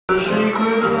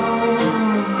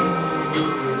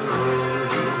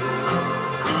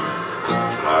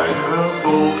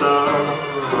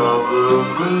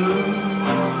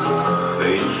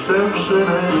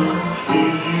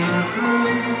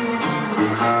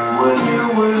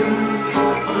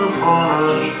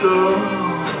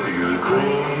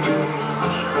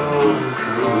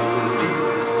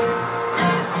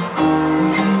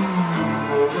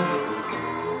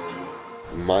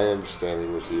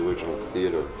understanding, was the original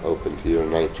theater, opened here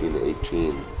in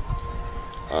 1918.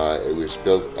 It was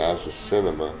built as a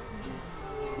cinema,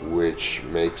 which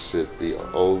makes it the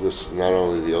oldest, not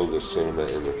only the oldest cinema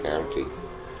in the county,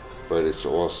 but it's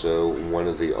also one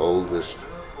of the oldest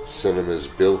cinemas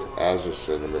built as a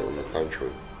cinema in the country.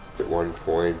 At one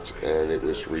point, and it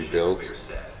was rebuilt.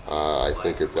 I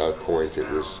think at that point it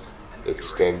was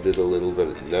extended a little bit.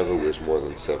 It never was more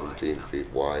than 17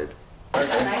 feet wide.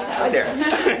 Hi there.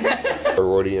 Our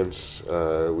audience,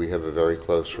 we have a very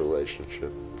close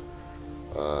relationship.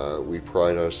 We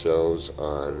pride ourselves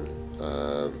on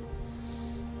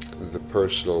the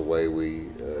personal way we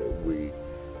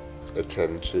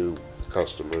attend to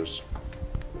customers.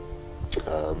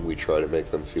 We try to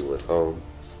make them feel at home,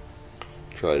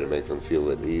 try to make them feel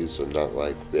at ease and not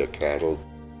like they're cattle.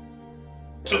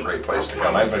 It's a great place to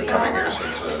come. I've been coming here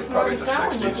since probably the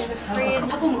 60s. A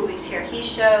couple movies here. He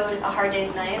showed A Hard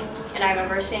Day's Night, and I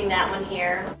remember seeing that one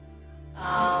here.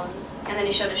 And then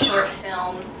he showed a short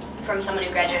film from someone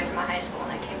who graduated from my high school,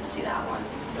 and I came to see that one.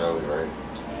 Oh,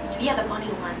 right. Yeah, the bunny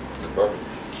one. The bunny.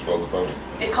 It's called The Bunny.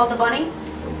 It's called The Bunny?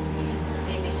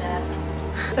 Made me sad.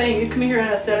 Saying you'd come here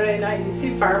on a Saturday night and you'd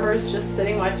see farmers just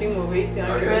sitting watching movies. You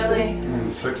know, Really? In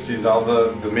the 60s, all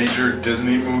the major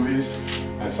Disney movies,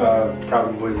 I saw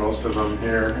probably most of them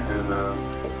here,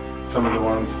 and some of the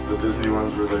ones, the Disney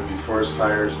ones where there'd be forest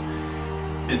fires.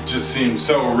 It just seemed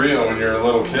so real when you're a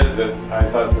little kid that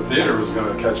I thought the theater was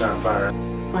going to catch on fire.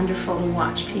 Wonderful to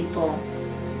watch people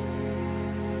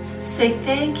say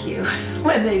thank you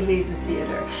when they leave the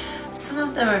theater. Some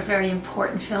of them are very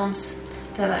important films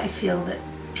that I feel that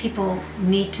people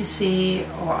need to see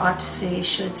or ought to see,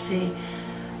 should see.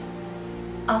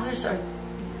 Others are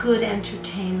good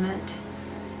entertainment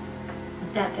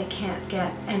that they can't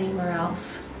get anywhere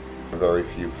else. Very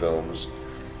few films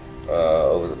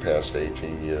over the past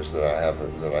 18 years that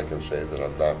I can say that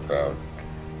I'm not proud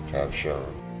to have shown.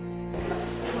 I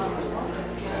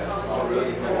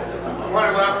want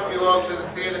to welcome you all to the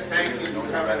theater. Thank you for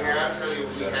coming out. I'll tell you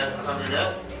what we have coming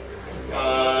up.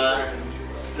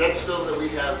 Next film that we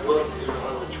have booked is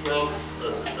on the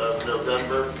 12th of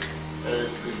November, and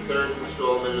it's the third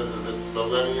installment of the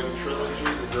Millennium Trilogy,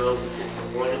 The Girl Who Kicked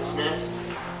the Hornet's Nest.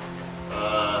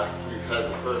 We've had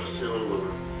the first two, and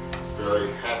we're very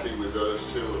happy with those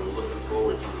two, and we're looking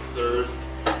forward to the third.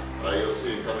 You'll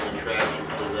see a coming attraction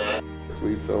for that.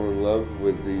 We fell in love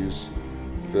with these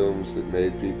films that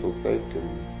made people think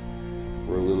and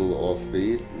were a little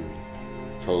offbeat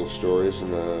and told stories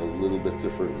in a little bit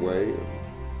different way.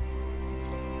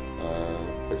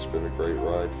 It's been a great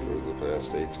ride for the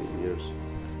past 18 years.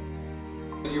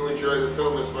 You enjoy the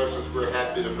film as much as we're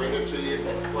happy to bring it to you.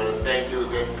 I want to thank you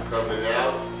again for coming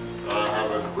out. Have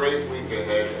a great week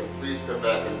ahead, and please come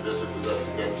back and visit with us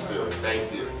again soon.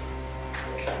 Thank you.